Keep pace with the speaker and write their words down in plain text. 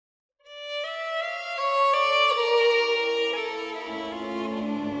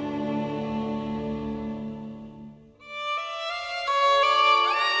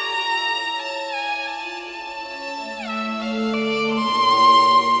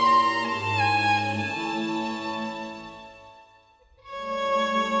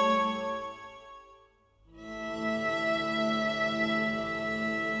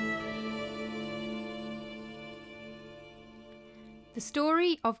The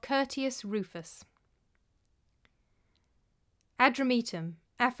story of Curtius Rufus. Adrumetum,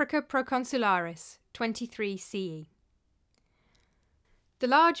 Africa Proconsularis, 23 CE. The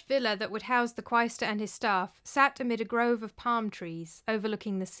large villa that would house the quaestor and his staff sat amid a grove of palm trees,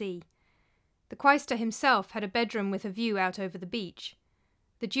 overlooking the sea. The quaestor himself had a bedroom with a view out over the beach.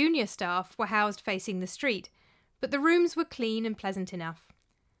 The junior staff were housed facing the street, but the rooms were clean and pleasant enough.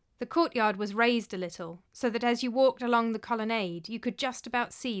 The courtyard was raised a little, so that as you walked along the colonnade you could just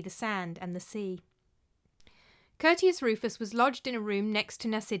about see the sand and the sea. Curtius Rufus was lodged in a room next to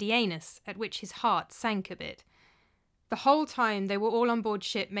Nasidianus, at which his heart sank a bit. The whole time they were all on board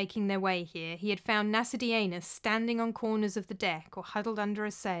ship making their way here, he had found Nasidianus standing on corners of the deck or huddled under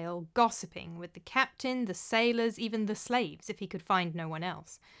a sail, gossiping with the captain, the sailors, even the slaves, if he could find no one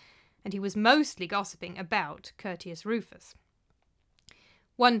else. And he was mostly gossiping about Curtius Rufus.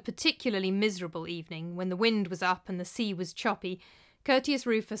 One particularly miserable evening, when the wind was up and the sea was choppy, Curtius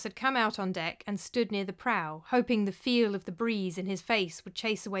Rufus had come out on deck and stood near the prow, hoping the feel of the breeze in his face would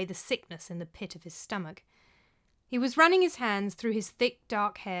chase away the sickness in the pit of his stomach. He was running his hands through his thick,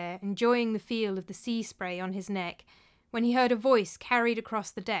 dark hair, enjoying the feel of the sea spray on his neck, when he heard a voice carried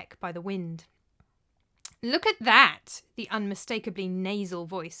across the deck by the wind. "Look at that," the unmistakably nasal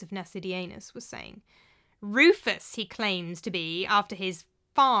voice of Nasidianus was saying. "Rufus he claims to be, after his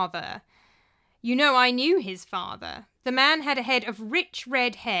father. You know, I knew his father. The man had a head of rich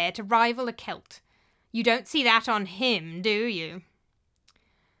red hair to rival a Celt. You don't see that on him, do you?"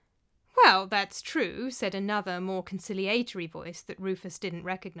 "Well, that's true," said another, more conciliatory voice that Rufus didn't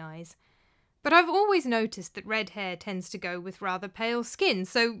recognise. "But I've always noticed that red hair tends to go with rather pale skin,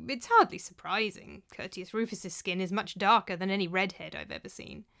 so it's hardly surprising. Curtius Rufus's skin is much darker than any redhead I've ever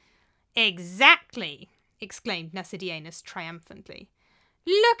seen." "Exactly!" exclaimed Nasidianus triumphantly.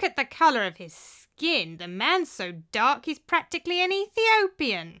 "Look at the colour of his skin. The man's so dark he's practically an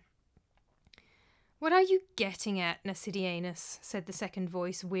Ethiopian." "What are you getting at, Nasidianus?" said the second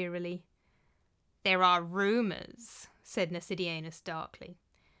voice wearily. "There are rumours," said Nasidianus darkly.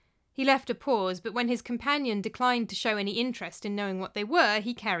 He left a pause, but when his companion declined to show any interest in knowing what they were,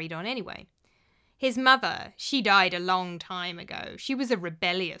 he carried on anyway. "His mother, she died a long time ago. She was a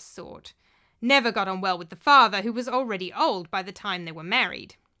rebellious sort. Never got on well with the father, who was already old by the time they were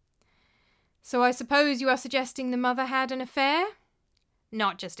married." "So I suppose you are suggesting the mother had an affair?"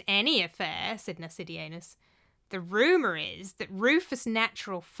 "Not just any affair," said Nasidianus. "The rumour is that Rufus'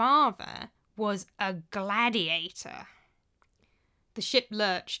 natural father was a gladiator." The ship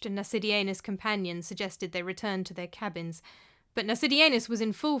lurched, and Nasidianus' companion suggested they return to their cabins, but Nasidianus was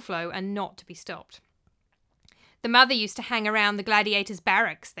in full flow and not to be stopped. "The mother used to hang around the gladiators'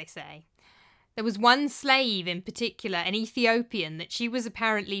 barracks, they say. There was one slave in particular, an Ethiopian, that she was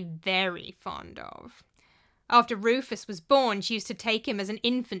apparently very fond of. After Rufus was born, she used to take him as an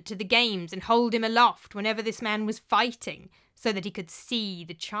infant to the games and hold him aloft whenever this man was fighting, so that he could see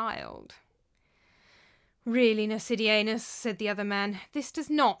the child." "Really, Nasidianus," said the other man, "this does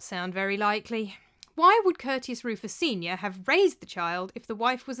not sound very likely. Why would Curtius Rufus Sr. have raised the child if the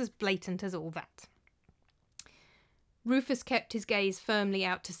wife was as blatant as all that?" Rufus kept his gaze firmly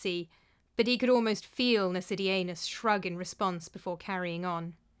out to sea, but he could almost feel Nasidianus shrug in response before carrying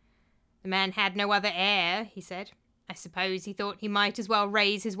on. "The man had no other heir," he said. "I suppose he thought he might as well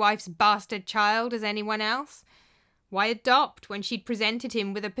raise his wife's bastard child as anyone else. Why adopt when she'd presented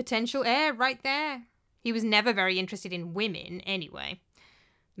him with a potential heir right there? He was never very interested in women, anyway.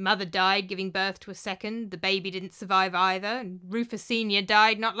 The mother died giving birth to a second, the baby didn't survive either, and Rufus Sr.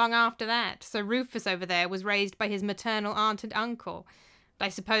 died not long after that, so Rufus over there was raised by his maternal aunt and uncle. But I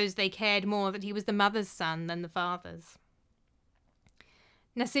suppose they cared more that he was the mother's son than the father's."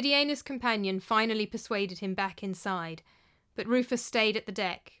 Nasidianus' companion finally persuaded him back inside, but Rufus stayed at the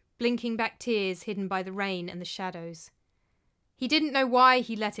deck, blinking back tears hidden by the rain and the shadows. He didn't know why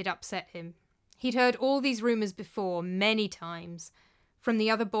he let it upset him. He'd heard all these rumours before, many times, from the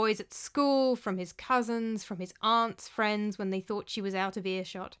other boys at school, from his cousins, from his aunt's friends when they thought she was out of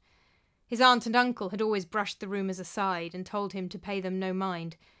earshot. His aunt and uncle had always brushed the rumours aside and told him to pay them no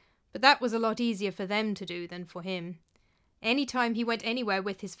mind, but that was a lot easier for them to do than for him. Any time he went anywhere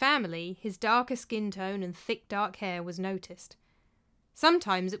with his family, his darker skin tone and thick dark hair was noticed.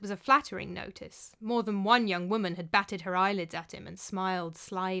 Sometimes it was a flattering notice. More than one young woman had batted her eyelids at him and smiled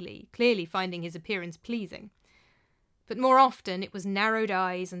slyly, clearly finding his appearance pleasing. But more often it was narrowed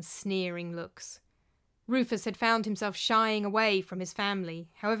eyes and sneering looks. Rufus had found himself shying away from his family,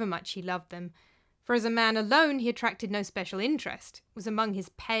 however much he loved them, for as a man alone he attracted no special interest. It was among his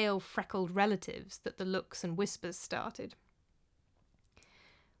pale, freckled relatives that the looks and whispers started.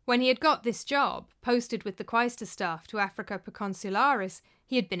 When he had got this job, posted with the Quaestor staff to Africa Proconsularis,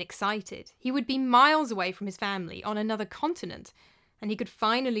 he had been excited. He would be miles away from his family on another continent, and he could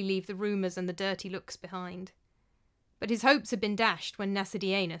finally leave the rumours and the dirty looks behind. But his hopes had been dashed when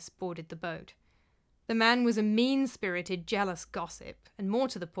Nasidianus boarded the boat. The man was a mean-spirited, jealous gossip, and more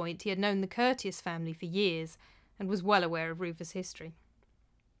to the point, he had known the Curtius family for years, and was well aware of Rufus' history.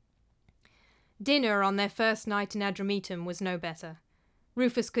 Dinner on their first night in Adrumetum was no better.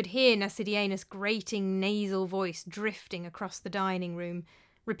 Rufus could hear Nasidianus' grating nasal voice drifting across the dining room,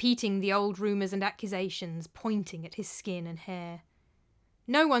 repeating the old rumours and accusations, pointing at his skin and hair.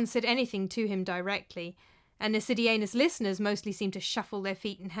 No one said anything to him directly, and Nasidianus' listeners mostly seemed to shuffle their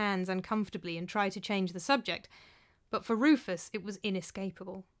feet and hands uncomfortably and try to change the subject, but for Rufus it was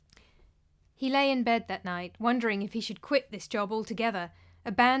inescapable. He lay in bed that night, wondering if he should quit this job altogether,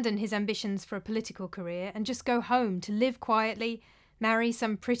 abandon his ambitions for a political career, and just go home to live quietly, marry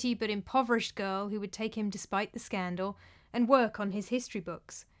some pretty but impoverished girl who would take him despite the scandal, and work on his history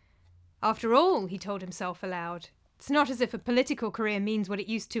books. After all, he told himself aloud, it's not as if a political career means what it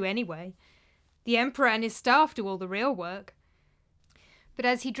used to anyway. The Emperor and his staff do all the real work. But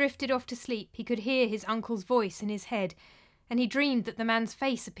as he drifted off to sleep, he could hear his uncle's voice in his head, and he dreamed that the man's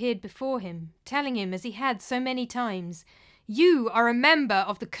face appeared before him, telling him, as he had so many times, "You are a member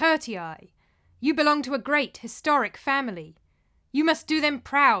of the Curtii. You belong to a great historic family. You must do them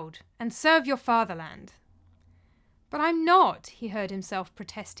proud and serve your fatherland." "But I'm not," he heard himself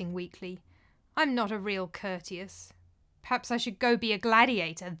protesting weakly. "I'm not a real Curtius. Perhaps I should go be a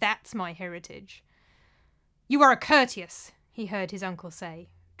gladiator. That's my heritage." "You are a Curtius," he heard his uncle say,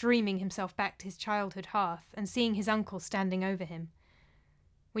 dreaming himself back to his childhood hearth and seeing his uncle standing over him.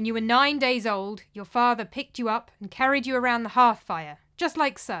 "When you were 9 days old, your father picked you up and carried you around the hearth fire, just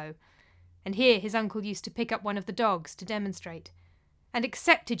like so." And here his uncle used to pick up one of the dogs to demonstrate. "And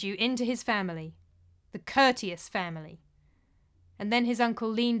accepted you into his family, the Curtius family." And then his uncle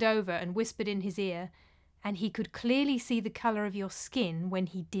leaned over and whispered in his ear, "And he could clearly see the colour of your skin when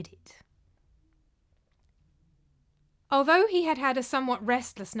he did it." Although he had had a somewhat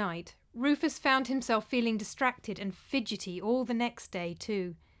restless night, Rufus found himself feeling distracted and fidgety all the next day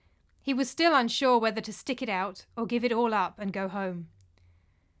too. He was still unsure whether to stick it out or give it all up and go home.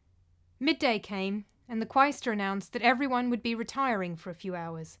 Midday came, and the Quaestor announced that everyone would be retiring for a few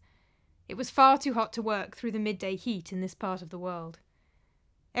hours. It was far too hot to work through the midday heat in this part of the world.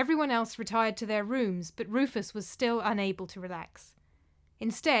 Everyone else retired to their rooms, but Rufus was still unable to relax.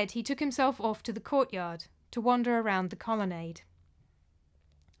 Instead, he took himself off to the courtyard to wander around the colonnade.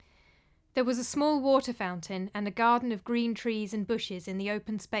 There was a small water fountain and a garden of green trees and bushes in the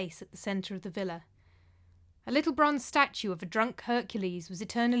open space at the centre of the villa. A little bronze statue of a drunk Hercules was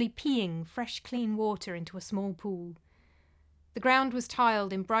eternally peeing fresh, clean water into a small pool. The ground was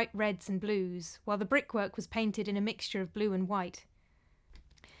tiled in bright reds and blues, while the brickwork was painted in a mixture of blue and white.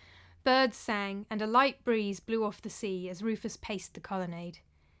 Birds sang, and a light breeze blew off the sea as Rufus paced the colonnade.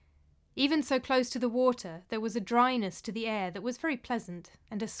 Even so close to the water, there was a dryness to the air that was very pleasant,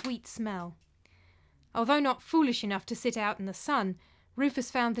 and a sweet smell. Although not foolish enough to sit out in the sun,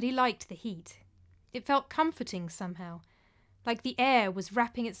 Rufus found that he liked the heat. It felt comforting somehow, like the air was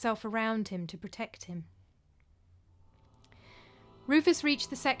wrapping itself around him to protect him. Rufus reached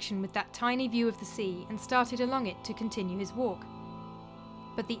the section with that tiny view of the sea and started along it to continue his walk.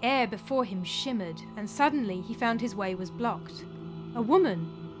 But the air before him shimmered, and suddenly he found his way was blocked. A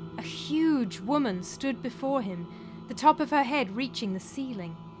woman, a huge woman, stood before him, the top of her head reaching the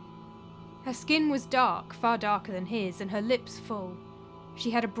ceiling. Her skin was dark, far darker than his, and her lips full.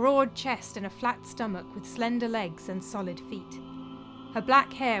 She had a broad chest and a flat stomach with slender legs and solid feet. Her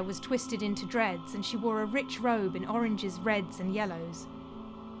black hair was twisted into dreads, and she wore a rich robe in oranges, reds, and yellows.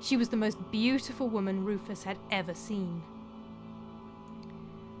 She was the most beautiful woman Rufus had ever seen.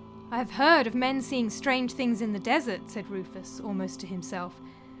 "I have heard of men seeing strange things in the desert," said Rufus, almost to himself,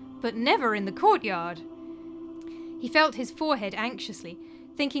 "but never in the courtyard." He felt his forehead anxiously,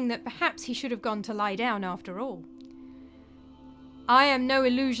 thinking that perhaps he should have gone to lie down after all. "I am no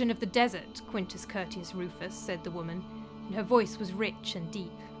illusion of the desert, Quintus Curtius Rufus," said the woman, and her voice was rich and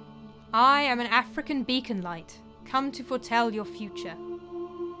deep. "I am an African beacon light, come to foretell your future."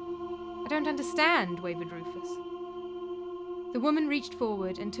 "I don't understand," wavered Rufus. The woman reached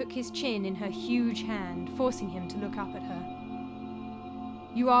forward and took his chin in her huge hand, forcing him to look up at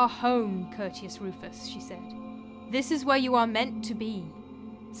her. "You are home, Curtius Rufus," she said. "This is where you are meant to be.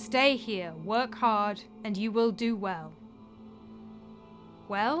 Stay here, work hard, and you will do well."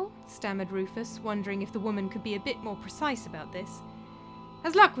 "Well," stammered Rufus, wondering if the woman could be a bit more precise about this.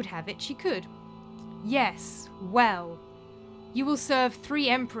 As luck would have it, she could. "Yes, well. You will serve 3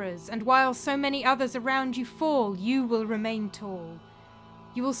 emperors, and while so many others around you fall, you will remain tall.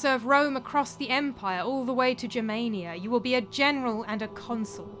 You will serve Rome across the empire all the way to Germania. You will be a general and a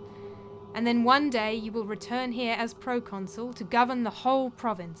consul. And then one day you will return here as proconsul to govern the whole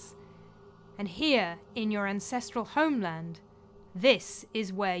province. And here, in your ancestral homeland, this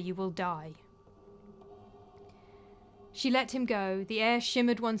is where you will die." She let him go, the air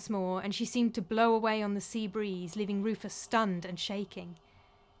shimmered once more, and she seemed to blow away on the sea breeze, leaving Rufus stunned and shaking.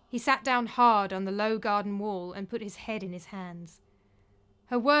 He sat down hard on the low garden wall and put his head in his hands.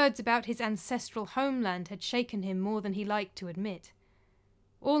 Her words about his ancestral homeland had shaken him more than he liked to admit.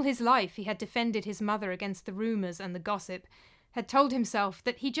 All his life he had defended his mother against the rumours and the gossip, had told himself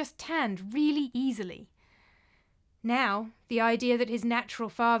that he just tanned really easily. Now, the idea that his natural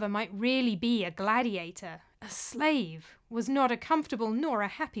father might really be a gladiator, a slave, was not a comfortable nor a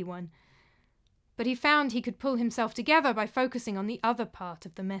happy one. But he found he could pull himself together by focusing on the other part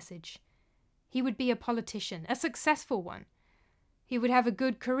of the message. He would be a politician, a successful one. He would have a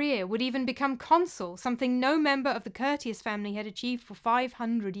good career, would even become consul, something no member of the Curtius family had achieved for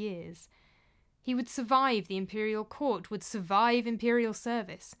 500 years. He would survive the imperial court, would survive imperial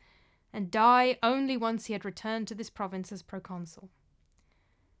service, and die only once he had returned to this province as proconsul.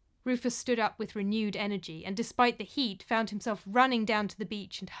 Rufus stood up with renewed energy, and despite the heat found himself running down to the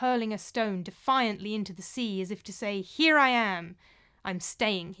beach and hurling a stone defiantly into the sea as if to say, "Here I am! I'm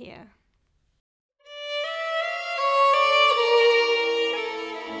staying here."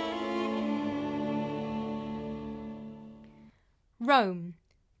 Rome,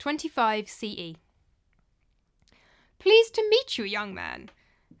 25 CE. "Pleased to meet you, young man.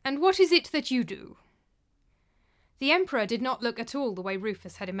 And what is it that you do?" The emperor did not look at all the way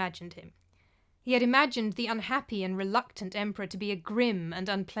Rufus had imagined him. He had imagined the unhappy and reluctant emperor to be a grim and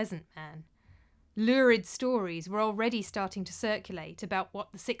unpleasant man. Lurid stories were already starting to circulate about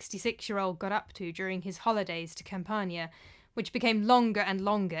what the 66-year-old got up to during his holidays to Campania, which became longer and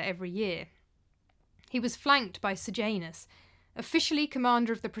longer every year. He was flanked by Sejanus, officially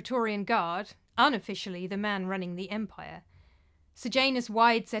commander of the Praetorian Guard, unofficially the man running the empire. Sejanus'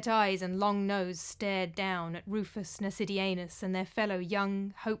 wide-set eyes and long nose stared down at Rufus, Nasidianus, and their fellow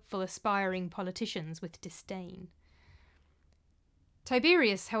young, hopeful, aspiring politicians with disdain.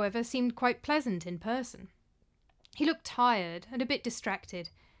 Tiberius, however, seemed quite pleasant in person. He looked tired and a bit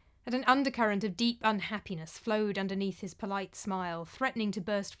distracted, and an undercurrent of deep unhappiness flowed underneath his polite smile, threatening to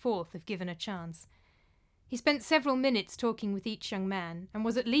burst forth if given a chance. He spent several minutes talking with each young man, and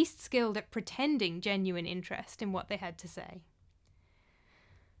was at least skilled at pretending genuine interest in what they had to say.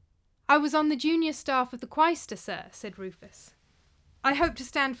 "I was on the junior staff of the quaestor, sir," said Rufus. "I hope to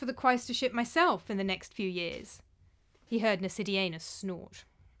stand for the quaestorship myself in the next few years." He heard Nasidianus snort.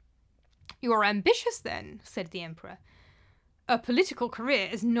 "You are ambitious, then," said the emperor. "A political career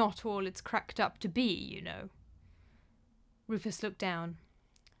is not all it's cracked up to be, you know." Rufus looked down.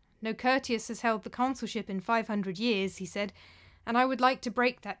 "No Curtius has held the consulship in 500 years, he said, and I would like to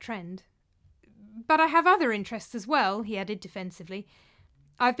break that trend. But I have other interests as well," he added defensively.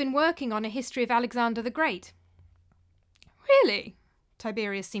 "I've been working on a history of Alexander the Great." "Really?"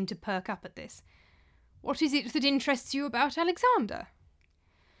 Tiberius seemed to perk up at this. "What is it that interests you about Alexander?"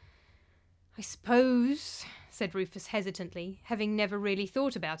 "I suppose," said Rufus hesitantly, having never really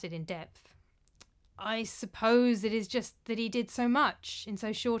thought about it in depth, "I suppose it is just that he did so much in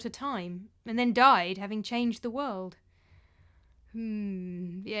so short a time, and then died, having changed the world."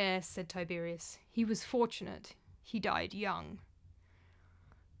 Yes," said Tiberius. "He was fortunate. He died young."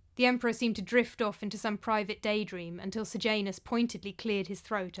 The emperor seemed to drift off into some private daydream until Sejanus pointedly cleared his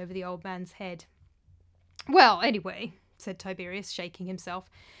throat over the old man's head. "Well, anyway," said Tiberius, shaking himself,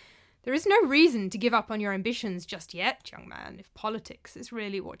 "there is no reason to give up on your ambitions just yet, young man, if politics is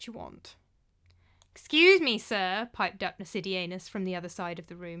really what you want." "Excuse me, sir," piped up Nasidianus from the other side of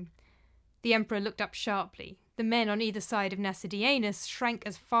the room. The emperor looked up sharply. The men on either side of Nasidianus shrank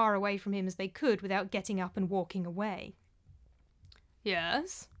as far away from him as they could without getting up and walking away.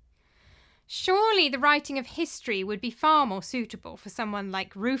 "Yes?" "Surely the writing of history would be far more suitable for someone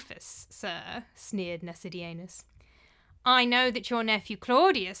like Rufus, sir," sneered Nasidianus. "I know that your nephew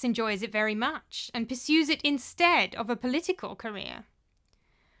Claudius enjoys it very much, and pursues it instead of a political career."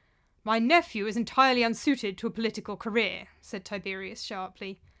 "My nephew is entirely unsuited to a political career," said Tiberius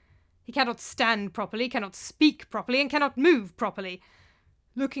sharply. "He cannot stand properly, cannot speak properly, and cannot move properly.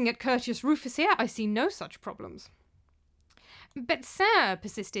 Looking at Curtius Rufus here, I see no such problems." "But, sir,"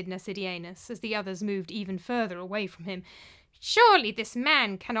 persisted Nasidianus, as the others moved even further away from him, "surely this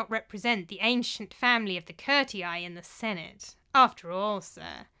man cannot represent the ancient family of the Curtii in the Senate. After all,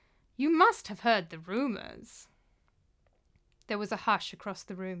 sir, you must have heard the rumours." There was a hush across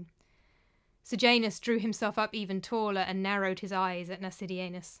the room. Sejanus drew himself up even taller and narrowed his eyes at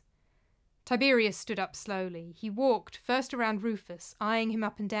Nasidianus. Tiberius stood up slowly. He walked first around Rufus, eyeing him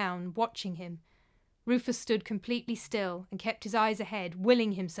up and down, watching him. Rufus stood completely still and kept his eyes ahead,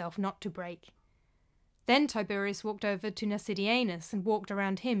 willing himself not to break. Then Tiberius walked over to Nasidianus and walked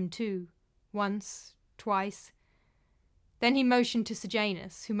around him too. Once, twice. Then he motioned to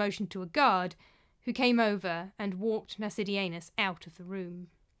Sejanus, who motioned to a guard, who came over and walked Nasidianus out of the room.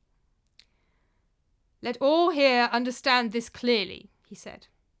 "Let all here understand this clearly," he said.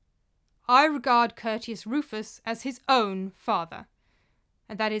 "I regard Curtius Rufus as his own father,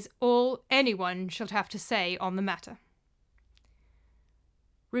 and that is all anyone shall have to say on the matter."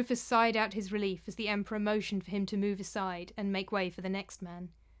 Rufus sighed out his relief as the Emperor motioned for him to move aside and make way for the next man.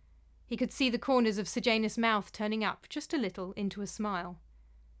 He could see the corners of Sejanus' mouth turning up just a little into a smile.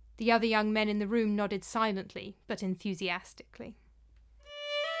 The other young men in the room nodded silently, but enthusiastically.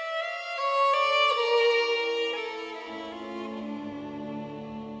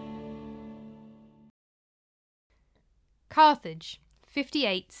 Carthage,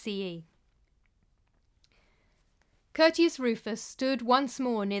 58 CE. Curtius Rufus stood once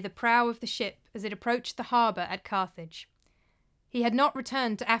more near the prow of the ship as it approached the harbour at Carthage. He had not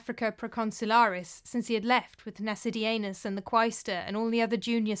returned to Africa Proconsularis since he had left with Nasidianus and the quaestor and all the other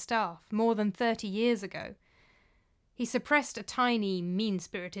junior staff more than 30 years ago. He suppressed a tiny,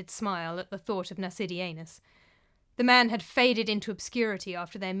 mean-spirited smile at the thought of Nasidianus. The man had faded into obscurity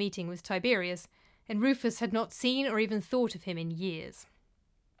after their meeting with Tiberius, and Rufus had not seen or even thought of him in years.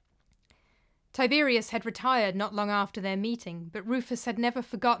 Tiberius had retired not long after their meeting, but Rufus had never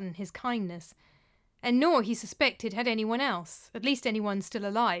forgotten his kindness, and nor, he suspected, had anyone else, at least anyone still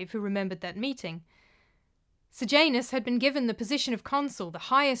alive, who remembered that meeting. Sejanus had been given the position of consul, the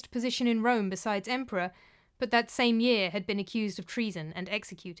highest position in Rome besides emperor, but that same year had been accused of treason and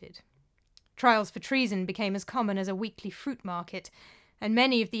executed. Trials for treason became as common as a weekly fruit market, and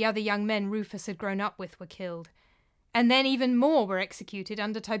many of the other young men Rufus had grown up with were killed. And then even more were executed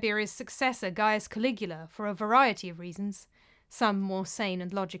under Tiberius' successor, Gaius Caligula, for a variety of reasons, some more sane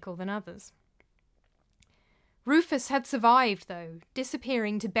and logical than others. Rufus had survived, though,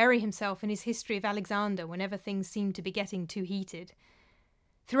 disappearing to bury himself in his history of Alexander whenever things seemed to be getting too heated.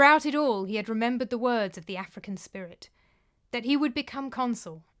 Throughout it all, he had remembered the words of the African spirit, that he would become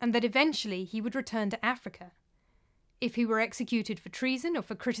consul, and that eventually he would return to Africa. If he were executed for treason or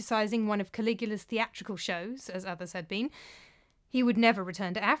for criticising one of Caligula's theatrical shows, as others had been, he would never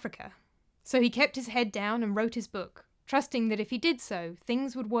return to Africa. So he kept his head down and wrote his book, trusting that if he did so,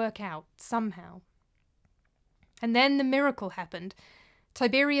 things would work out somehow. And then the miracle happened.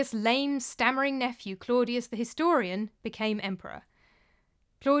 Tiberius' lame, stammering nephew, Claudius the historian, became emperor.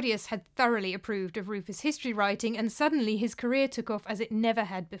 Claudius had thoroughly approved of Rufus' history writing, and suddenly his career took off as it never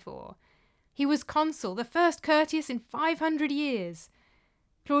had before. He was consul, the first Curtius in 500 years.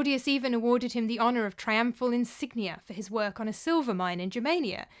 Claudius even awarded him the honour of triumphal insignia for his work on a silver mine in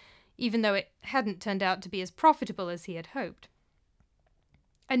Germania, even though it hadn't turned out to be as profitable as he had hoped.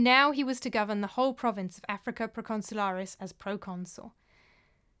 And now he was to govern the whole province of Africa Proconsularis as proconsul.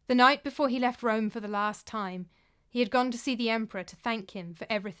 The night before he left Rome for the last time, he had gone to see the emperor to thank him for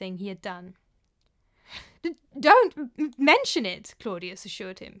everything he had done. "Don't mention it," Claudius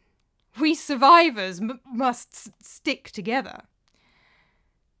assured him. "We survivors must stick together."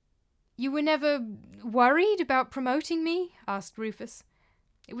 "You were never worried about promoting me?" asked Rufus.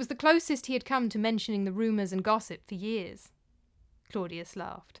 It was the closest he had come to mentioning the rumours and gossip for years. Claudius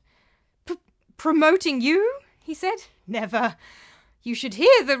laughed. "Promoting you?" he said. "Never. You should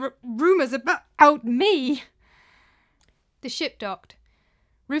hear the rumours about me." The ship docked.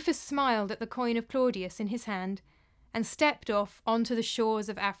 Rufus smiled at the coin of Claudius in his hand and stepped off onto the shores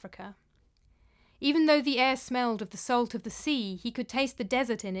of Africa. Even though the air smelled of the salt of the sea, he could taste the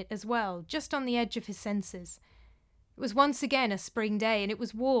desert in it as well, just on the edge of his senses. It was once again a spring day, and it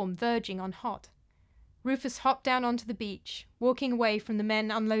was warm, verging on hot. Rufus hopped down onto the beach, walking away from the men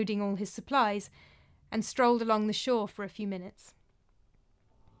unloading all his supplies, and strolled along the shore for a few minutes.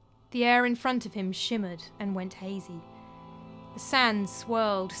 The air in front of him shimmered and went hazy. The sand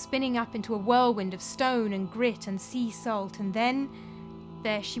swirled, spinning up into a whirlwind of stone and grit and sea salt, and then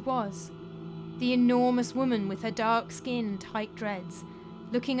there she was, the enormous woman with her dark skin and tight dreads,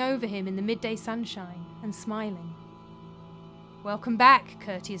 looking over him in the midday sunshine and smiling. "Welcome back,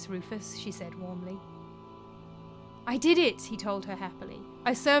 Curtius Rufus," she said warmly. "I did it," he told her happily.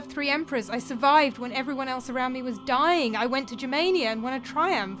 "I served 3 emperors. I survived when everyone else around me was dying. I went to Germania and won a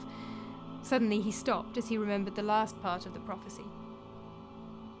triumph." Suddenly he stopped as he remembered the last part of the prophecy.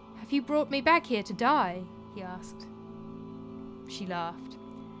 "Have you brought me back here to die?" he asked. she laughed.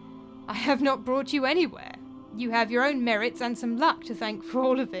 I have not brought you anywhere. You have your own merits and some luck to thank for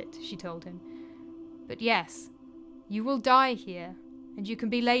all of it, she told him. But yes, you will die here, and you can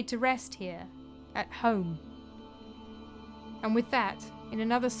be laid to rest here, at home. And with that, in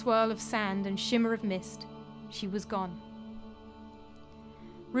another swirl of sand and shimmer of mist, she was gone.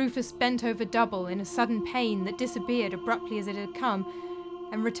 Rufus bent over double in a sudden pain that disappeared abruptly as it had come,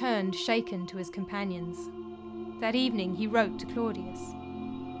 and returned shaken to his companions. That evening he wrote to Claudius.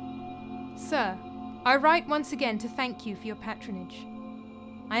 Sir, I write once again to thank you for your patronage.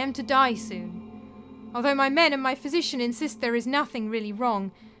 I am to die soon. Although my men and my physician insist there is nothing really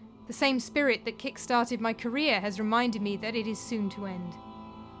wrong, the same spirit that kick-started my career has reminded me that it is soon to end.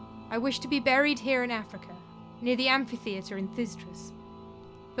 I wish to be buried here in Africa, near the amphitheatre in Thysdrus.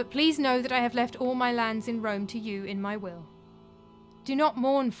 But please know that I have left all my lands in Rome to you in my will. Do not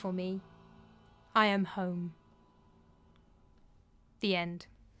mourn for me. I am home. The end.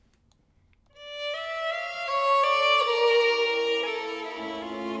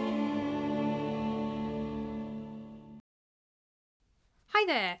 Hi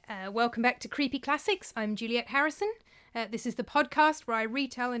there, welcome back to Creepy Classics. I'm Juliet Harrison. This is the podcast where I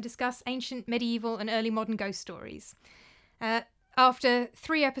retell and discuss ancient, medieval and early modern ghost stories. After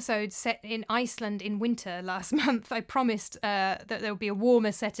 3 episodes set in Iceland in winter last month, I promised that there would be a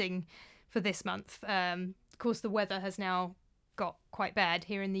warmer setting for this month. Of course, the weather has now got quite bad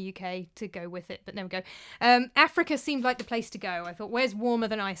here in the UK to go with it, but there we go. Africa seemed like the place to go. I thought, where's warmer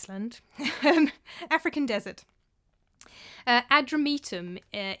than Iceland? African desert. Adrumetum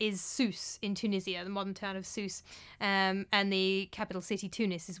is Sousse in Tunisia, the modern town of Sousse, and the capital city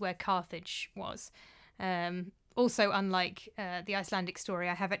Tunis is where Carthage was. Also, unlike the Icelandic story,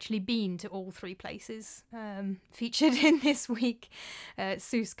 I have actually been to all 3 places featured in this week,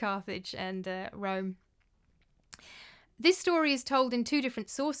 Sousse, Carthage and Rome. This story is told in 2 different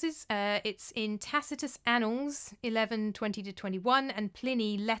sources. It's in Tacitus Annals 11:20-21 and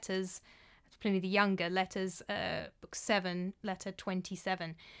Pliny Letters, Pliny the Younger Letters, book 7, letter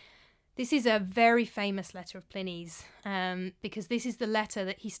 27. This is a very famous letter of Pliny's, because this is the letter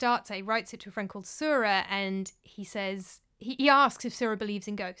that he writes it to a friend called Sura, and he says, he asks if Sura believes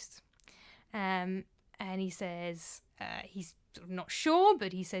in ghosts. And he says he's sort of not sure,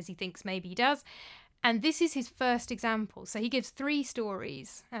 but he says he thinks maybe he does. And this is his first example. So he gives 3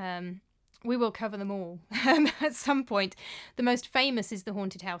 stories. We will cover them all at some point. The most famous is the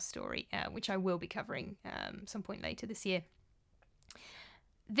haunted house story, which I will be covering some point later this year.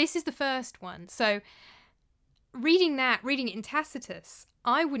 This is the first one. So reading it in Tacitus,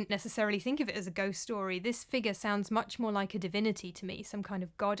 I wouldn't necessarily think of it as a ghost story. This figure sounds much more like a divinity to me, some kind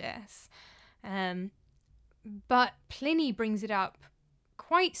of goddess. But Pliny brings it up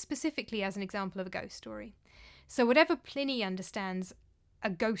quite specifically as an example of a ghost story. So whatever Pliny understands a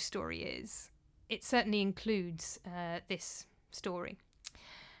ghost story is, it certainly includes this story.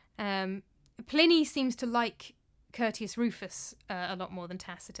 Pliny seems to like Curtius Rufus a lot more than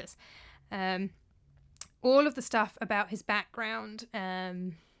Tacitus. All of the stuff about his background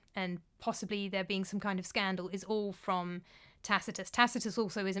and possibly there being some kind of scandal is all from Tacitus. Tacitus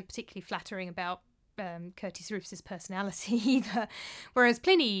also isn't particularly flattering about Curtius Rufus's personality either, whereas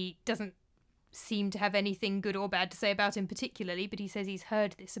Pliny doesn't seem to have anything good or bad to say about him particularly, but he says he's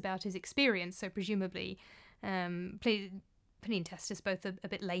heard this about his experience, so presumably Pliny and Tacitus both a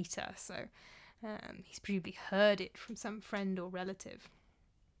bit later, so he's presumably heard it from some friend or relative.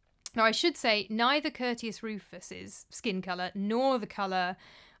 Now, I should say, neither Curtius Rufus's skin colour nor the colour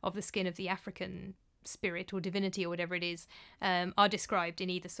of the skin of the African spirit or divinity or whatever it is are described in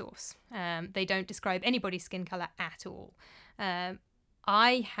either source. They don't describe anybody's skin colour at all.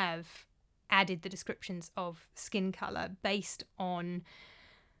 I have added the descriptions of skin colour based on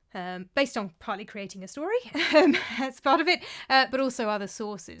partly creating a story as part of it, but also other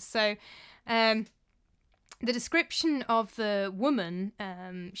sources. So the description of the woman,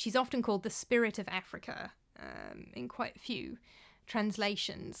 she's often called the Spirit of Africa in quite a few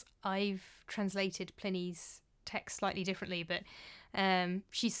translations. I've translated Pliny's text slightly differently, but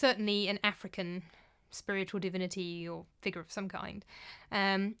she's certainly an African spiritual divinity or figure of some kind.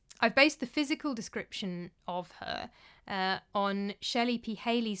 I've based the physical description of her on Shelley P.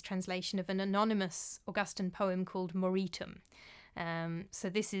 Haley's translation of an anonymous Augustan poem called Moritum. So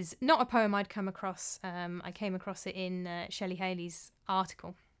this is not a poem I'd come across. I came across it in Shelley Haley's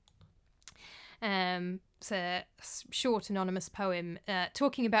article. It's a short anonymous poem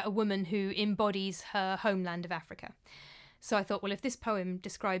talking about a woman who embodies her homeland of Africa. So I thought, well, if this poem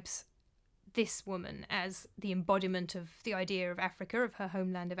describes this woman as the embodiment of the idea of Africa, of her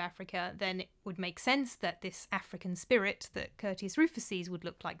homeland of Africa, then it would make sense that this African spirit that Curtius Rufus sees would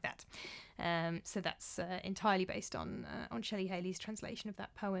look like that. So that's entirely based on Shelley Haley's translation of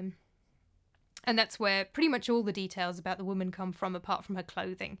that poem. And that's where pretty much all the details about the woman come from, apart from her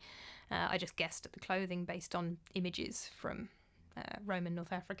clothing. I just guessed at the clothing based on images from Roman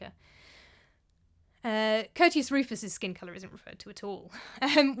North Africa. Curtius Rufus's skin colour isn't referred to at all.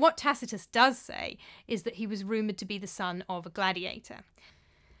 What Tacitus does say is that he was rumoured to be the son of a gladiator.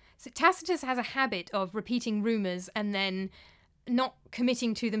 So Tacitus has a habit of repeating rumours and then not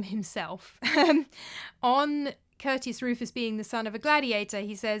committing to them himself. On Curtius Rufus being the son of a gladiator,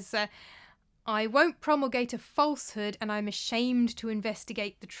 he says, I won't promulgate a falsehood and I'm ashamed to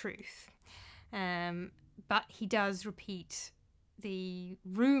investigate the truth. But he does repeat the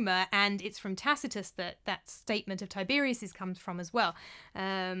rumour, and it's from Tacitus that statement of Tiberius's comes from as well,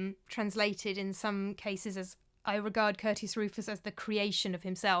 translated in some cases as I regard Curtius Rufus as the creation of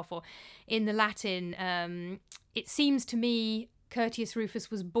himself, or in the Latin, it seems to me Curtius Rufus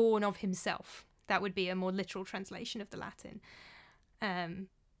was born of himself. That would be a more literal translation of the Latin.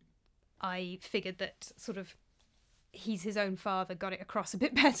 I figured that sort of he's his own father got it across a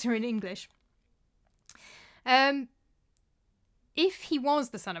bit better in English. If he was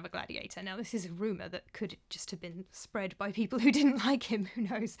the son of a gladiator, now this is a rumour that could just have been spread by people who didn't like him, who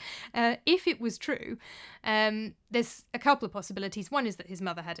knows. If it was true, there's a couple of possibilities. One is that his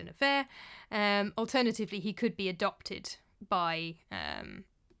mother had an affair. Alternatively, he could be adopted by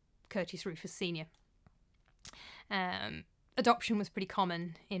Curtius Rufus Sr. Adoption was pretty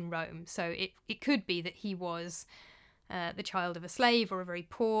common in Rome, so it could be that he was the child of a slave or a very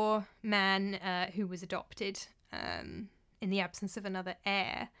poor man who was adopted in the absence of another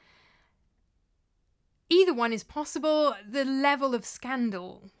heir. Either one is possible. The level of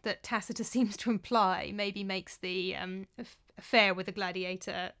scandal that Tacitus seems to imply maybe makes the affair with a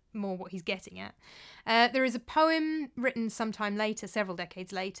gladiator more what he's getting at. There is a poem written sometime later, several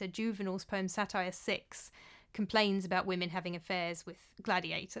decades later, Juvenal's poem Satire 6, complains about women having affairs with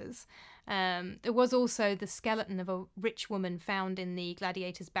gladiators. There was also the skeleton of a rich woman found in the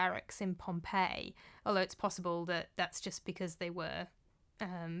gladiators' barracks in Pompeii, although it's possible that that's just because they were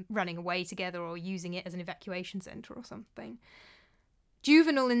running away together or using it as an evacuation centre or something.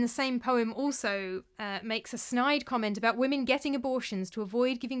 Juvenal, in the same poem, also makes a snide comment about women getting abortions to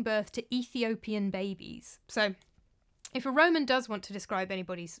avoid giving birth to Ethiopian babies. So if a Roman does want to describe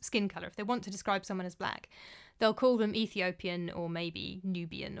anybody's skin colour, if they want to describe someone as black, they'll call them Ethiopian or maybe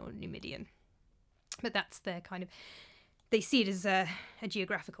Nubian or Numidian. But that's their kind of... They see it as a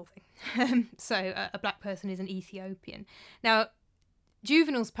geographical thing. So a black person is an Ethiopian. Now,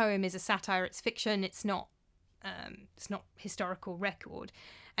 Juvenal's poem is a satire, it's fiction, it's not historical record.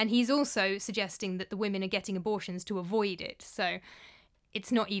 And he's also suggesting that the women are getting abortions to avoid it. So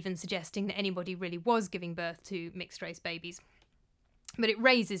it's not even suggesting that anybody really was giving birth to mixed-race babies. But it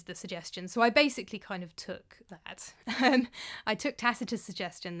raises the suggestion. So I basically kind of took that. I took Tacitus'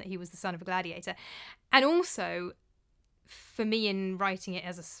 suggestion that he was the son of a gladiator. And also, for me in writing it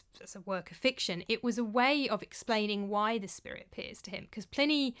as a work of fiction, it was a way of explaining why the spirit appears to him. Because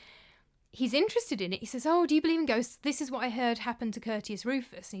Pliny, he's interested in it. He says, oh, do you believe in ghosts? This is what I heard happened to Curtius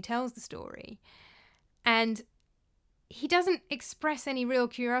Rufus. And he tells the story. And he doesn't express any real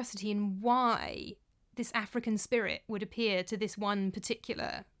curiosity in why this African spirit would appear to this one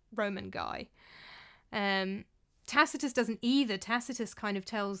particular Roman guy. Tacitus doesn't either. Tacitus kind of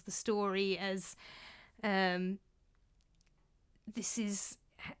tells the story as this is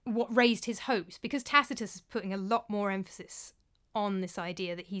what raised his hopes, because Tacitus is putting a lot more emphasis on this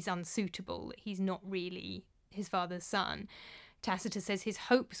idea that he's unsuitable, that he's not really his father's son. Tacitus says his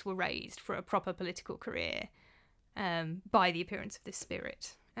hopes were raised for a proper political career by the appearance of this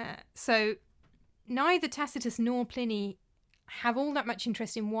spirit. So neither Tacitus nor Pliny have all that much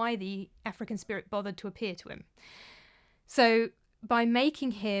interest in why the African spirit bothered to appear to him. So by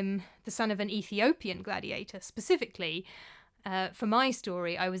making him the son of an Ethiopian gladiator specifically, for my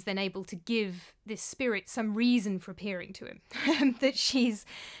story, I was then able to give this spirit some reason for appearing to him, that she's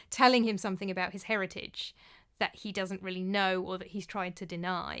telling him something about his heritage that he doesn't really know or that he's tried to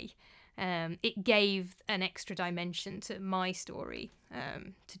deny. It gave an extra dimension to my story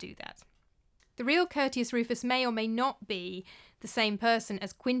to do that. The real Curtius Rufus may or may not be the same person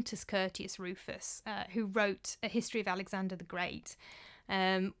as Quintus Curtius Rufus, who wrote a history of Alexander the Great.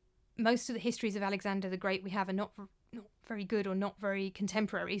 Most of the histories of Alexander the Great we have are not very good or not very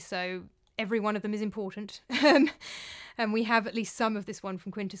contemporary, so every one of them is important. And we have at least some of this one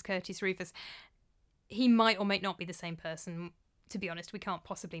from Quintus Curtius Rufus. He might or might not be the same person. To be honest, we can't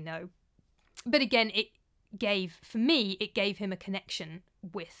possibly know. But again, it gave him a connection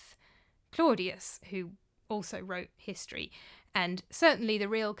with Claudius, who also wrote history. And certainly the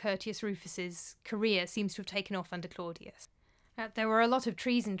real Curtius Rufus's career seems to have taken off under Claudius. There were a lot of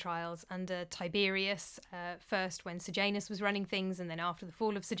treason trials under Tiberius, first when Sejanus was running things, and then after the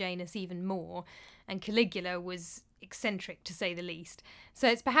fall of Sejanus even more, and Caligula was eccentric to say the least. So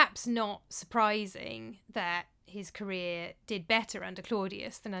it's perhaps not surprising that his career did better under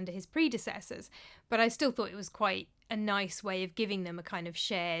Claudius than under his predecessors, but I still thought it was quite a nice way of giving them a kind of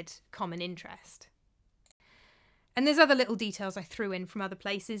shared common interest. And there's other little details I threw in from other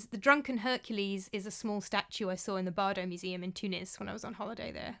places. The Drunken Hercules is a small statue I saw in the Bardo Museum in Tunis when I was on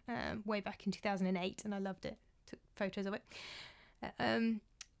holiday there, way back in 2008, and I loved it. Took photos of it.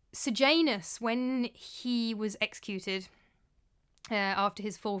 Sejanus, when he was executed after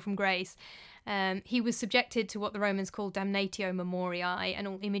his fall from grace, he was subjected to what the Romans called damnatio memoriae, and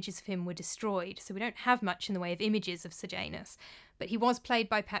all images of him were destroyed. So we don't have much in the way of images of Sejanus. But he was played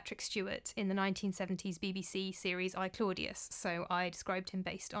by Patrick Stewart in the 1970s BBC series I, Claudius, so I described him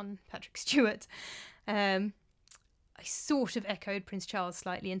based on Patrick Stewart. I sort of echoed Prince Charles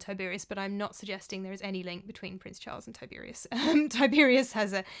slightly in Tiberius, but I'm not suggesting there is any link between Prince Charles and Tiberius. Tiberius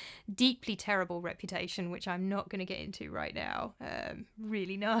has a deeply terrible reputation, which I'm not going to get into right now.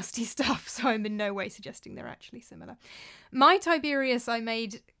 Really nasty stuff, so I'm in no way suggesting they're actually similar. My Tiberius I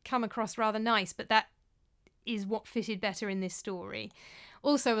made come across rather nice, but that is what fitted better in this story.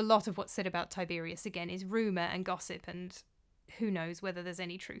 Also, a lot of what's said about Tiberius, again, is rumour and gossip, and who knows whether there's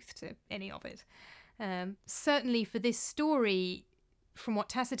any truth to any of it. Certainly for this story, from what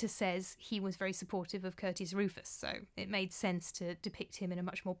Tacitus says, he was very supportive of Curtius Rufus, so it made sense to depict him in a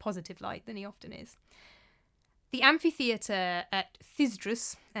much more positive light than he often is. The amphitheatre at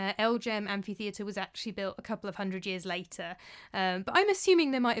Thysdrus, Elgem Amphitheatre, was actually built a couple of 100 years later, but I'm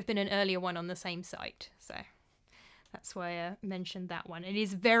assuming there might have been an earlier one on the same site, so that's why I mentioned that one. It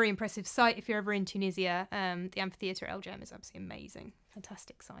is a very impressive site if you're ever in Tunisia. The amphitheatre at Elgem is absolutely amazing,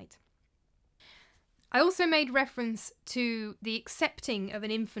 fantastic site. I also made reference to the accepting of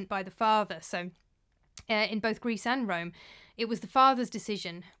an infant by the father, so in both Greece and Rome, it was the father's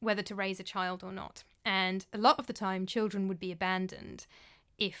decision whether to raise a child or not. And a lot of the time, children would be abandoned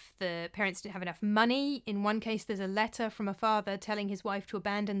if the parents didn't have enough money. In one case, there's a letter from a father telling his wife to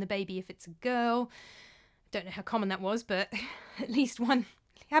abandon the baby if it's a girl. Don't know how common that was, but at least one.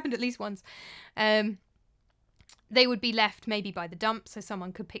 It happened at least once. They would be left maybe by the dump so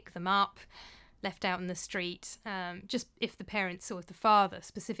someone could pick them up, left out in the street, just if the parents or if the father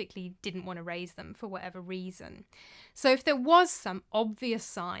specifically didn't want to raise them for whatever reason. So if there was some obvious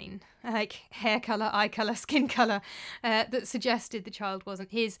sign, like hair colour, eye colour, skin colour, that suggested the child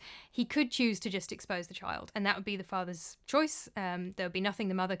wasn't his, he could choose to just expose the child, and that would be the father's choice. There would be nothing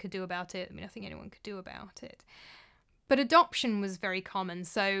the mother could do about it, nothing anyone could do about it. But adoption was very common,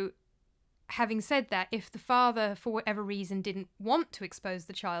 so having said that, if the father, for whatever reason, didn't want to expose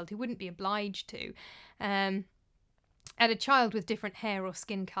the child, he wouldn't be obliged to. And a child with different hair or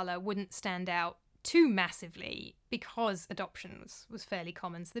skin colour wouldn't stand out too massively because adoption was fairly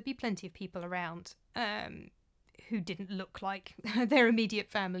common. So there'd be plenty of people around who didn't look like their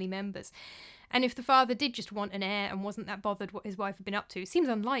immediate family members. And if the father did just want an heir and wasn't that bothered what his wife had been up to, seems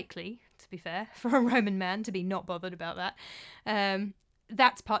unlikely, to be fair, for a Roman man to be not bothered about that.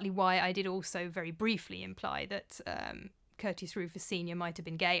 That's partly why I did also very briefly imply that Curtius Rufus Sr. might have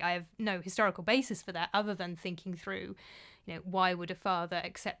been gay. I have no historical basis for that other than thinking through, why would a father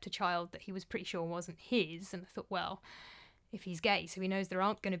accept a child that he was pretty sure wasn't his? And I thought, well, if he's gay, so he knows there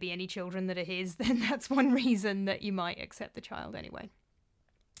aren't going to be any children that are his, then that's one reason that you might accept the child anyway.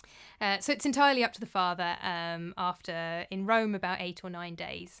 So it's entirely up to the father. After, in Rome, about 8 or 9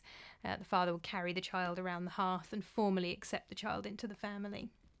 days, the father would carry the child around the hearth and formally accept the child into the family.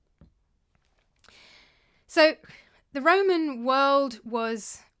 So the Roman world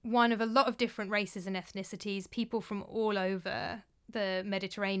was one of a lot of different races and ethnicities. People from all over the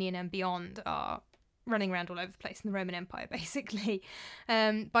Mediterranean and beyond are running around all over the place in the Roman Empire, basically.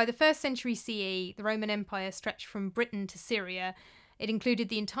 By the 1st century CE, the Roman Empire stretched from Britain to Syria. It included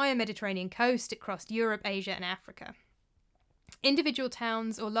the entire Mediterranean coast. It crossed Europe, Asia, and Africa. Individual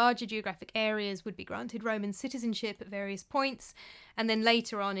towns or larger geographic areas would be granted Roman citizenship at various points, and then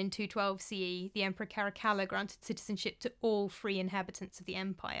later on in 212 CE, the Emperor Caracalla granted citizenship to all free inhabitants of the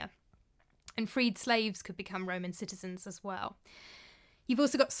empire. And freed slaves could become Roman citizens as well. You've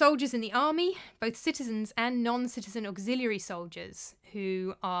also got soldiers in the army, both citizens and non-citizen auxiliary soldiers,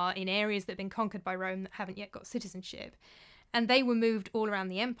 who are in areas that have been conquered by Rome that haven't yet got citizenship. And they were moved all around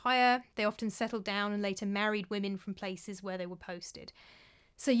the empire. They often settled down and later married women from places where they were posted.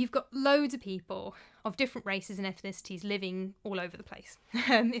 So you've got loads of people of different races and ethnicities living all over the place.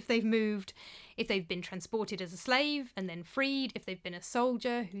 If they've moved, if they've been transported as a slave and then freed, if they've been a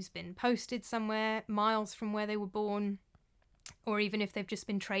soldier who's been posted somewhere miles from where they were born, or even if they've just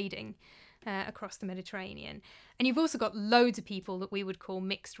been trading across the Mediterranean. And you've also got loads of people that we would call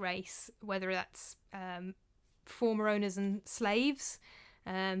mixed race, whether that's former owners and slaves,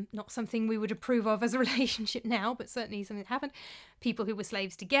 not something we would approve of as a relationship now, but certainly something that happened. People who were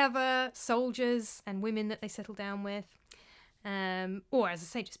slaves together, soldiers and women that they settled down with, or, as I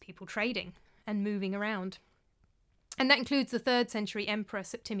say, just people trading and moving around. And that includes the 3rd century emperor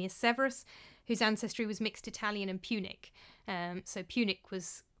Septimius Severus, whose ancestry was mixed Italian and Punic. So Punic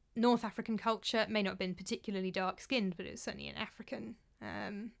was North African culture. It may not have been particularly dark-skinned, but it was certainly an African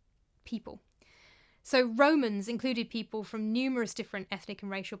people. So Romans included people from numerous different ethnic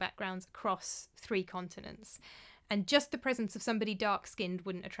and racial backgrounds across 3 continents. And just the presence of somebody dark-skinned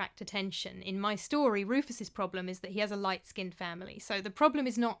wouldn't attract attention. In my story, Rufus's problem is that he has a light-skinned family. So the problem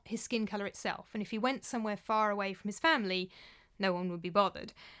is not his skin colour itself. And if he went somewhere far away from his family, no one would be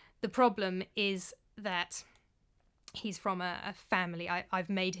bothered. The problem is that he's from a family. I've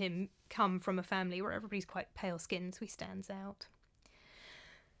made him come from a family where everybody's quite pale-skinned, so he stands out.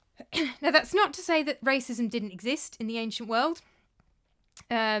 Now, that's not to say that racism didn't exist in the ancient world.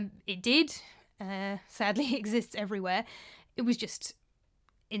 It did. Sadly, it exists everywhere. It was just,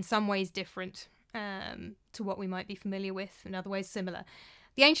 in some ways, different to what we might be familiar with, in other ways similar.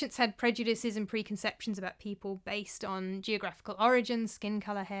 The ancients had prejudices and preconceptions about people based on geographical origin, skin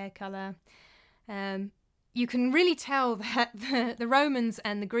colour, hair colour. You can really tell that the Romans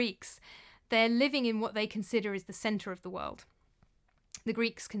and the Greeks, they're living in what they consider is the centre of the world. The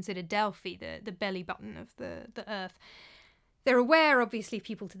Greeks considered Delphi the belly button of the earth. They're aware, obviously, of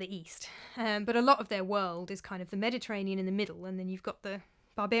people to the east, but a lot of their world is kind of the Mediterranean in the middle, and then you've got the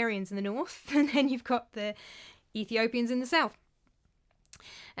barbarians in the north, and then you've got the Ethiopians in the south.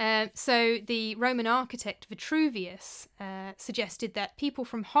 So the Roman architect Vitruvius suggested that people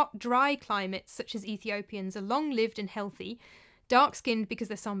from hot, dry climates, such as Ethiopians, are long-lived and healthy, dark-skinned because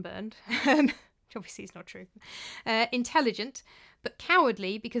they're sunburned, which obviously is not true, intelligent, but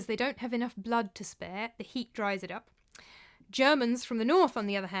cowardly because they don't have enough blood to spare, the heat dries it up. Germans from the north, on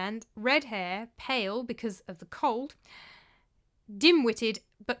the other hand, red hair, pale because of the cold, dim-witted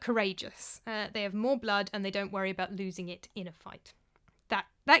but courageous. They have more blood and they don't worry about losing it in a fight.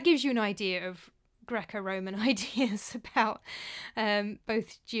 That gives you an idea of Greco-Roman ideas about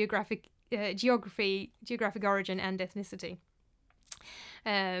both geographic origin and ethnicity.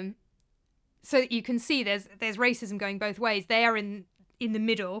 So that you can see there's racism going both ways. They are in the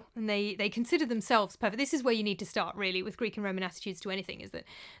middle, and they consider themselves perfect. This is where you need to start, really, with Greek and Roman attitudes to anything, is that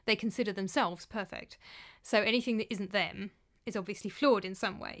they consider themselves perfect. So anything that isn't them is obviously flawed in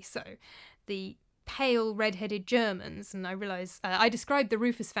some way. So the pale, red-headed Germans, and I realise I described the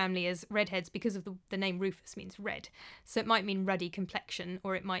Rufus family as redheads because of the name Rufus means red. So it might mean ruddy complexion,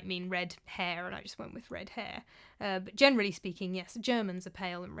 or it might mean red hair, and I just went with red hair. But generally speaking, yes, Germans are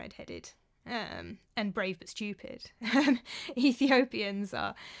pale and red-headed. And brave but stupid. Ethiopians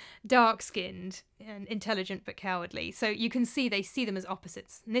are dark-skinned and intelligent but cowardly. So you can see they see them as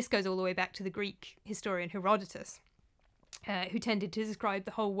opposites. And this goes all the way back to the Greek historian Herodotus, who tended to describe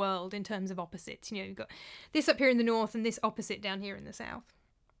the whole world in terms of opposites. You know, you've got this up here in the north and this opposite down here in the south.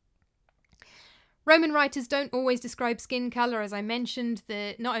 Roman writers don't always describe skin colour, as I mentioned.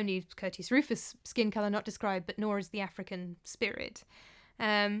 Not only is Curtius Rufus' skin colour not described, but nor is the African spirit.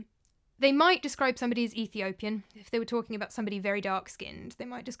 They might describe somebody as Ethiopian. If they were talking about somebody very dark-skinned, they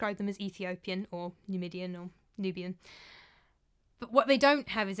might describe them as Ethiopian or Numidian or Nubian. But what they don't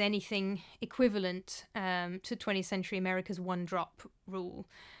have is anything equivalent to 20th century America's one-drop rule.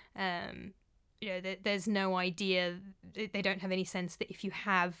 There's no idea, they don't have any sense that if you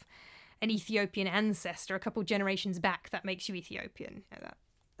have an Ethiopian ancestor a couple generations back, that makes you Ethiopian.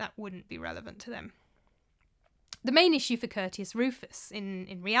 That wouldn't be relevant to them. The main issue for Curtius Rufus,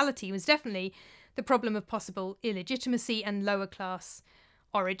 in reality, was definitely the problem of possible illegitimacy and lower-class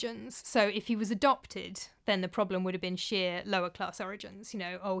origins. So if he was adopted, then the problem would have been sheer lower-class origins.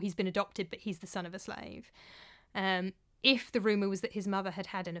 He's been adopted, but he's the son of a slave. If the rumour was that his mother had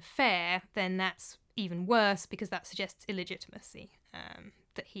had an affair, then that's even worse, because that suggests illegitimacy,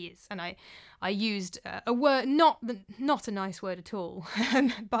 that he is. And I used a word, not a nice word at all,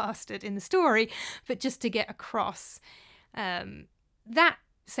 bastard, in the story, but just to get across that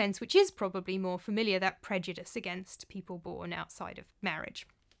sense, which is probably more familiar, that prejudice against people born outside of marriage.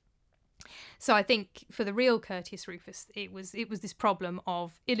 So I think for the real Curtius Rufus, it was this problem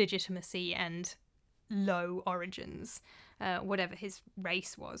of illegitimacy and low origins, whatever his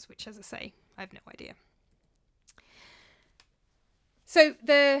race was, which, as I say, I have no idea. So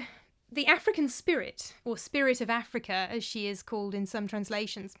the African spirit, or spirit of Africa, as she is called in some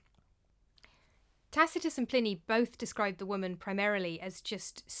translations, Tacitus and Pliny both describe the woman primarily as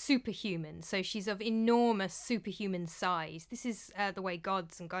just superhuman, so she's of enormous superhuman size. This is the way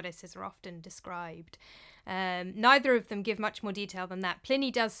gods and goddesses are often described. Neither of them give much more detail than that.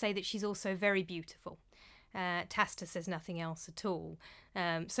 Pliny does say that she's also very beautiful. Tacitus says nothing else at all.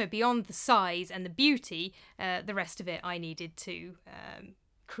 So beyond the size and the beauty, the rest of it I needed to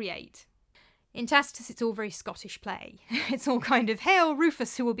create. In Tacitus, it's all very Scottish play. It's all kind of, hail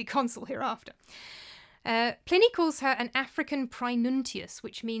Rufus, who will be consul hereafter. Pliny calls her an African praenuntius,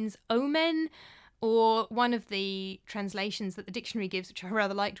 which means omen, or one of the translations that the dictionary gives, which I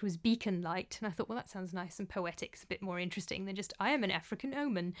rather liked, was beacon light. And I thought, well, that sounds nice and poetic. It's a bit more interesting than just, I am an African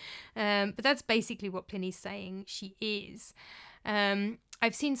omen. But that's basically what Pliny's saying she is. I've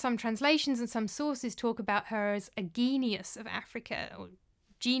seen some translations and some sources talk about her as a genius of Africa, or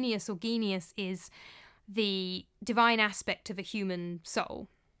genius or genius is the divine aspect of a human soul.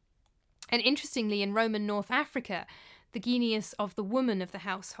 And interestingly, in Roman North Africa, the genius of the woman of the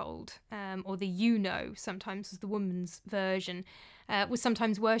household, or the eunuch, sometimes was the woman's version, was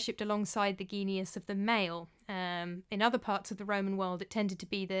sometimes worshipped alongside the genius of the male. In other parts of the Roman world, it tended to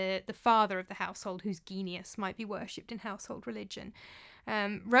be the father of the household whose genius might be worshipped in household religion.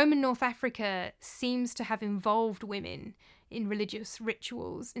 Roman North Africa seems to have involved women in religious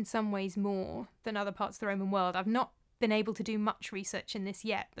rituals in some ways more than other parts of the Roman world. I've not been able to do much research in this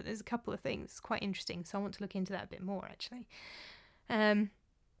yet, but there's a couple of things quite interesting, so I want to look into that a bit more, actually. I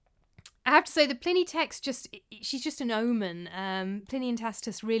have to say, the Pliny text, she's just an omen. Pliny and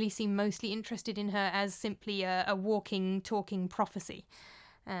Tacitus really seem mostly interested in her as simply a walking, talking prophecy.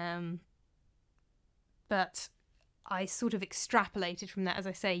 But I sort of extrapolated from that, as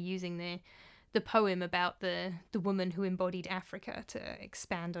I say, using the poem about the woman who embodied Africa to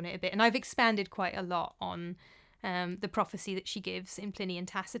expand on it a bit. And I've expanded quite a lot on the prophecy that she gives in Pliny and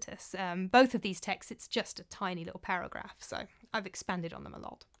Tacitus. Both of these texts, it's just a tiny little paragraph, so I've expanded on them a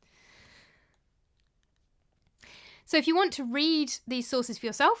lot. So if you want to read these sources for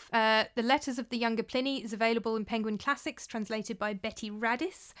yourself, The Letters of the Younger Pliny is available in Penguin Classics, translated by Betty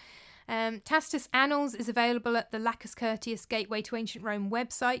Radis. Tacitus Annals is available at the Lacus Curtius Gateway to Ancient Rome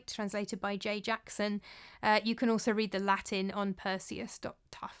website, translated by J. Jackson. You can also read the Latin on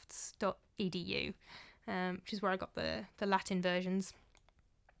perseus.tufts.edu, which is where I got the Latin versions.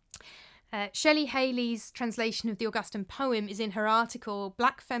 Shelley Haley's translation of the Augustan poem is in her article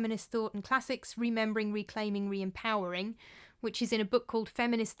Black Feminist Thought and Classics, Remembering, Reclaiming, Re-empowering, which is in a book called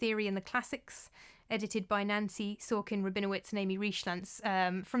Feminist Theory in the Classics, edited by Nancy Sorkin-Rabinowitz and Amy Rieschlantz,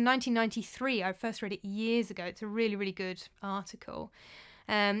 from 1993. I first read it years ago. It's a really, really good article.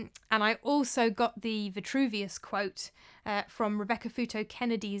 And I also got the Vitruvius quote from Rebecca Futo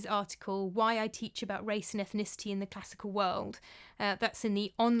Kennedy's article, Why I Teach About Race and Ethnicity in the Classical World. That's in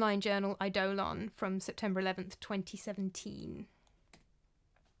the online journal Eidolon from September 11th, 2017.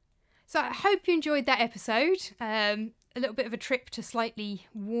 So I hope you enjoyed that episode. A little bit of a trip to slightly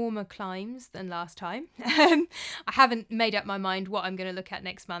warmer climes than last time. I haven't made up my mind what I'm going to look at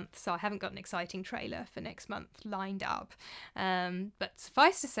next month, so I haven't got an exciting trailer for next month lined up. But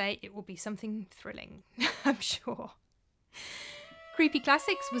suffice to say, it will be something thrilling, I'm sure. Creepy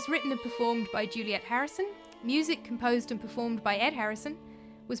Classics was written and performed by Juliet Harrison. Music composed and performed by Ed Harrison.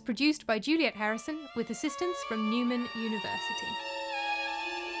 Was produced by Juliet Harrison with assistance from Newman University.